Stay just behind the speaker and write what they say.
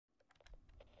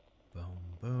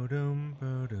Bodum,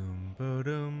 bodum,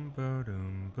 bodum,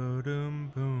 bodum,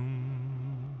 bodum,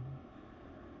 boom.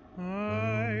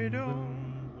 I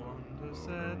don't want to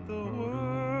set the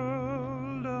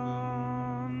world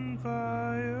on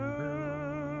fire.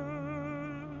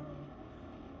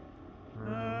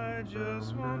 I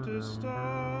just want to start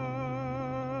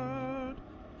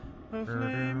a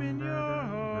flame in your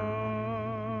heart.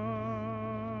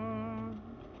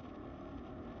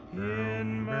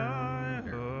 In my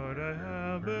heart I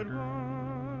have but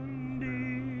one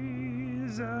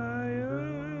desire,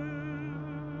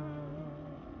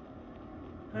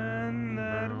 and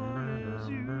that one is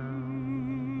you.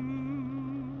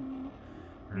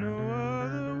 No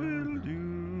other will do.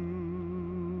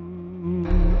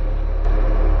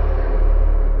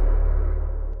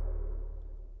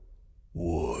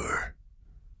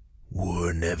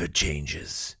 War never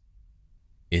changes.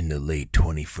 In the late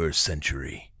 21st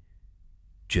century,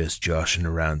 just Joshin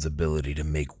around's ability to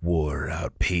make war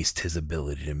outpaced his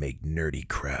ability to make nerdy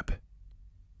crap.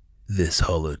 This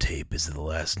holotape is the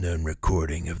last known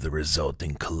recording of the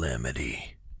resulting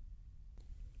calamity.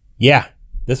 Yeah,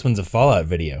 this one's a Fallout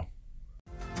video.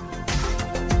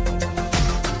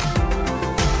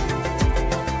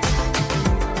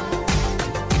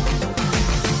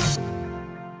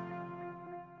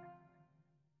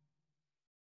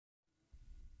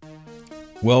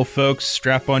 Well, folks,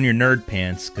 strap on your nerd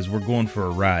pants because we're going for a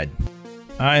ride.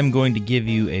 I am going to give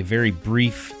you a very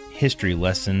brief history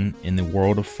lesson in the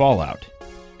world of Fallout,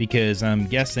 because I'm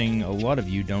guessing a lot of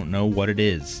you don't know what it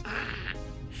is.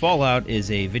 Fallout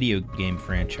is a video game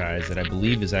franchise that I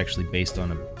believe is actually based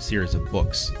on a series of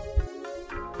books.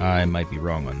 I might be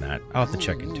wrong on that. I'll have to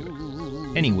check into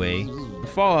it. Anyway, the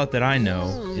Fallout that I know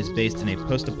is based in a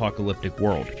post-apocalyptic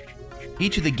world.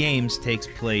 Each of the games takes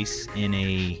place in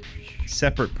a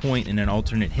separate point in an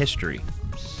alternate history.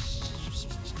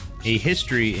 A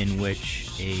history in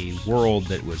which a world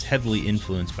that was heavily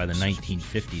influenced by the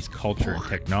 1950s culture and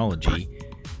technology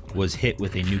was hit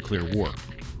with a nuclear war.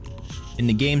 In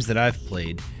the games that I've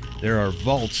played, there are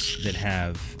vaults that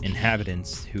have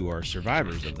inhabitants who are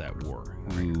survivors of that war,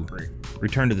 who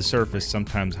return to the surface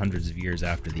sometimes hundreds of years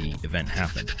after the event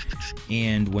happened.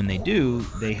 And when they do,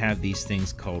 they have these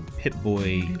things called Pip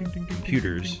Boy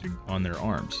computers on their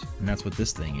arms. And that's what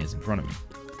this thing is in front of me.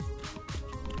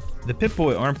 The Pip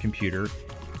Boy arm computer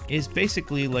is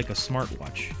basically like a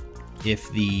smartwatch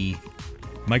if the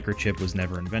microchip was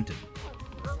never invented.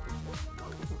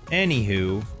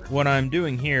 Anywho, what I'm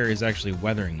doing here is actually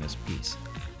weathering this piece.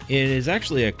 It is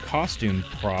actually a costume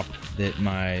prop that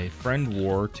my friend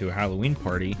wore to a Halloween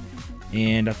party,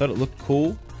 and I thought it looked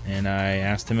cool, and I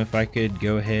asked him if I could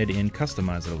go ahead and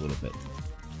customize it a little bit.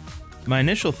 My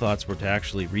initial thoughts were to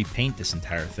actually repaint this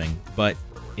entire thing, but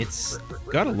it's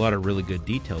got a lot of really good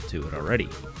detail to it already.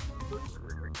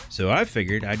 So I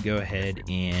figured I'd go ahead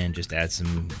and just add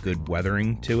some good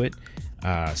weathering to it,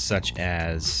 such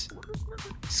as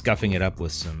scuffing it up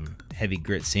with some heavy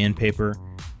grit sandpaper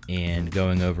and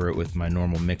going over it with my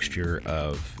normal mixture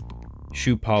of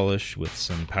shoe polish with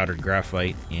some powdered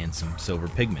graphite and some silver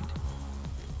pigment.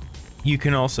 You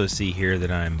can also see here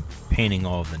that I'm painting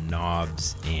all of the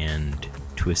knobs and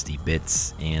twisty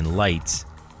bits and lights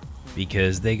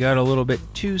because they got a little bit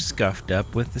too scuffed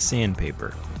up with the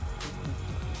sandpaper.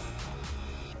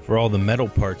 For all the metal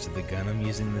parts of the gun, I'm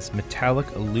using this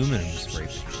metallic aluminum spray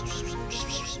paint,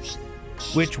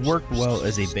 which worked well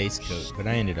as a base coat, but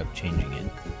I ended up changing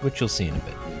it, which you'll see in a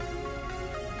bit.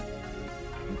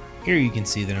 Here you can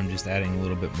see that I'm just adding a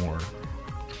little bit more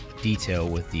detail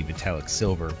with the metallic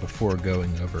silver before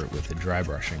going over it with the dry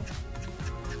brushing.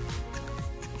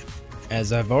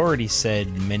 As I've already said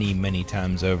many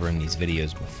times over in these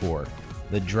videos before,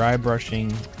 the dry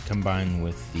brushing combined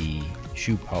with the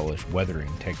shoe polish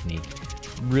weathering technique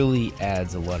really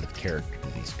adds a lot of character to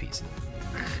these pieces.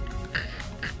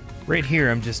 Right here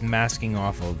I'm just masking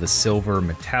off all the silver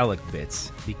metallic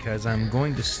bits because I'm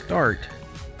going to start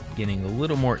getting a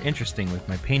little more interesting with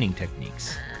my painting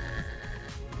techniques.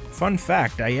 Fun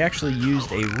fact, I actually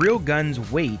used a real gun's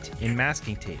weight in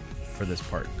masking tape for this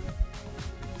part.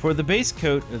 For the base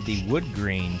coat of the wood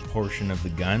grain portion of the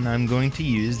gun, I'm going to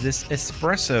use this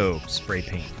espresso spray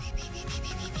paint,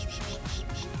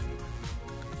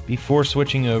 before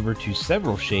switching over to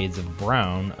several shades of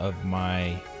brown of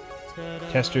my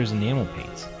Tester's enamel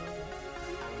paints.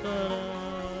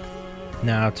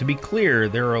 Now, to be clear,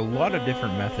 there are a lot of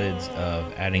different methods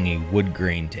of adding a wood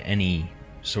grain to any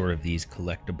sort of these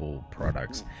collectible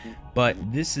products, but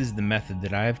this is the method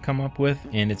that I've come up with,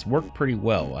 and it's worked pretty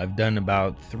well. I've done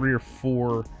about 3 or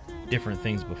 4 different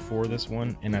things before this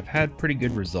one, and I've had pretty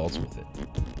good results with it.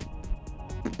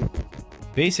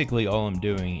 Basically all I'm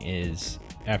doing is,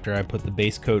 after I put the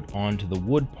base coat onto the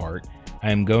wood part, I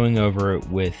am going over it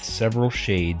with several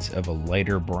shades of a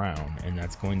lighter brown, and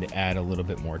that's going to add a little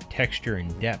bit more texture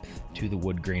and depth to the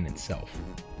wood grain itself.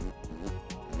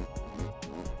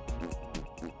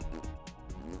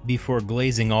 Before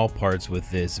glazing all parts with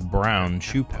this brown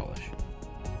shoe polish.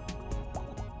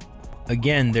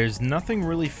 Again, there's nothing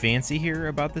really fancy here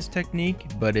about this technique,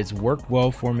 but it's worked well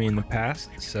for me in the past,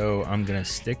 so I'm gonna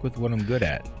stick with what I'm good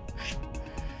at.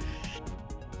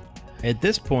 At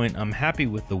this point, I'm happy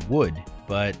with the wood,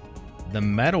 but the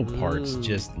metal parts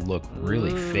just look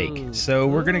really fake, so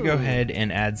we're gonna go ahead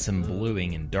and add some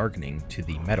bluing and darkening to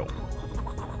the metal.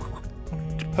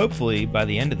 Hopefully, by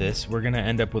the end of this, we're gonna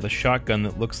end up with a shotgun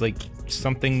that looks like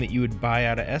something that you would buy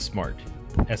out of S-Mart.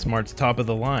 S-Mart's top of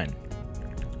the line.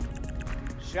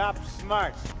 Shop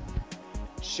smart.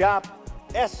 Shop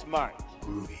S-Mart.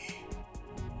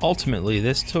 Ultimately,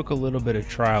 this took a little bit of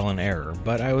trial and error,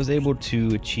 but I was able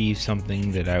to achieve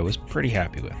something that I was pretty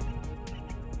happy with.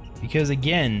 Because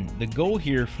again, the goal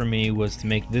here for me was to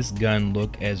make this gun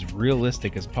look as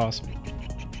realistic as possible.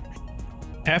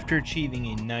 After achieving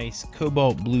a nice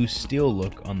cobalt blue steel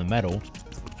look on the metal,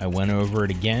 I went over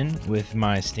it again with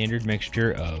my standard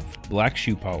mixture of black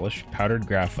shoe polish, powdered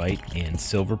graphite, and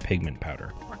silver pigment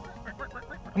powder.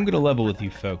 I'm gonna level with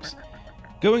you folks.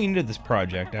 Going into this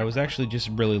project, I was actually just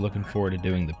really looking forward to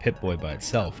doing the Pip Boy by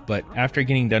itself, but after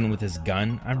getting done with this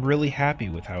gun, I'm really happy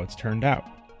with how it's turned out.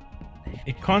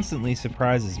 It constantly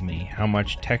surprises me how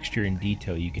much texture and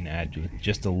detail you can add with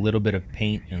just a little bit of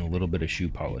paint and a little bit of shoe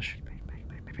polish.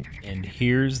 And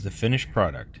here's the finished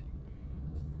product.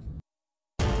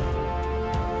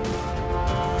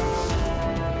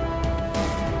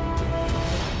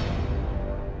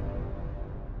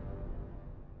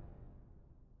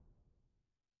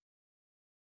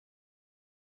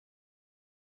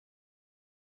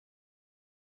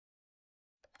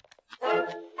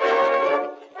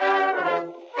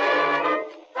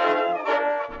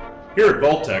 Here at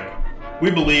Vault-Tec,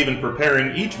 we believe in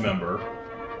preparing each member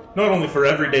not only for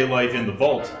everyday life in the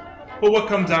vault, but what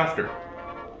comes after.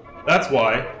 That's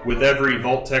why, with every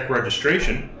Vault-Tec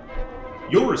registration,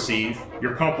 you'll receive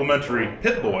your complimentary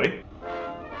Pip Boy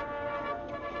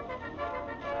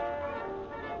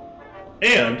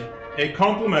and a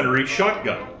complimentary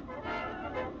shotgun.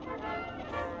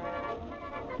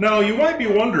 Now, you might be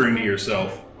wondering to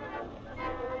yourself,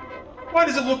 why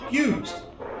does it look used?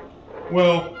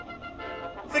 Well,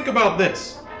 think about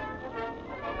this.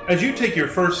 As you take your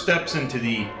first steps into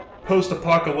the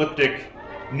post-apocalyptic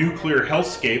nuclear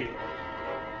hellscape,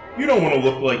 you don't want to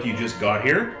look like you just got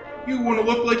here. You want to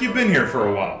look like you've been here for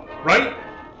a while, right?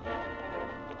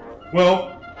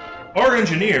 Well, our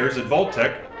engineers at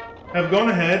Vault-Tec have gone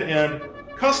ahead and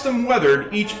custom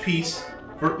weathered each piece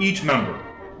for each member.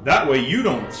 That way you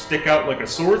don't stick out like a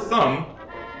sore thumb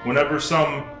whenever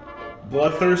some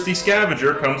bloodthirsty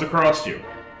scavenger comes across you.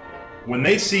 When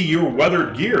they see your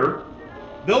weathered gear,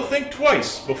 they'll think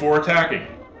twice before attacking.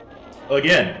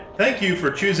 Again, thank you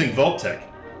for choosing Vault-Tec,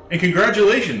 and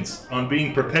congratulations on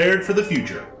being prepared for the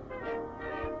future.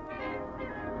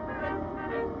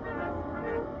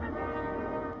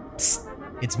 Psst,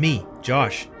 it's me,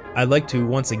 Josh. I'd like to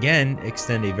once again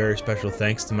extend a very special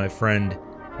thanks to my friend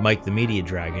Mike the Media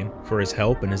Dragon for his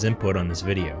help and his input on this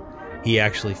video. He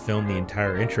actually filmed the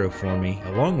entire intro for me,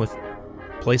 along with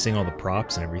placing all the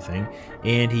props and everything,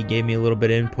 and he gave me a little bit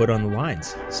of input on the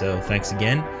lines. So thanks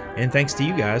again, and thanks to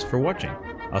you guys for watching.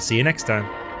 I'll see you next time.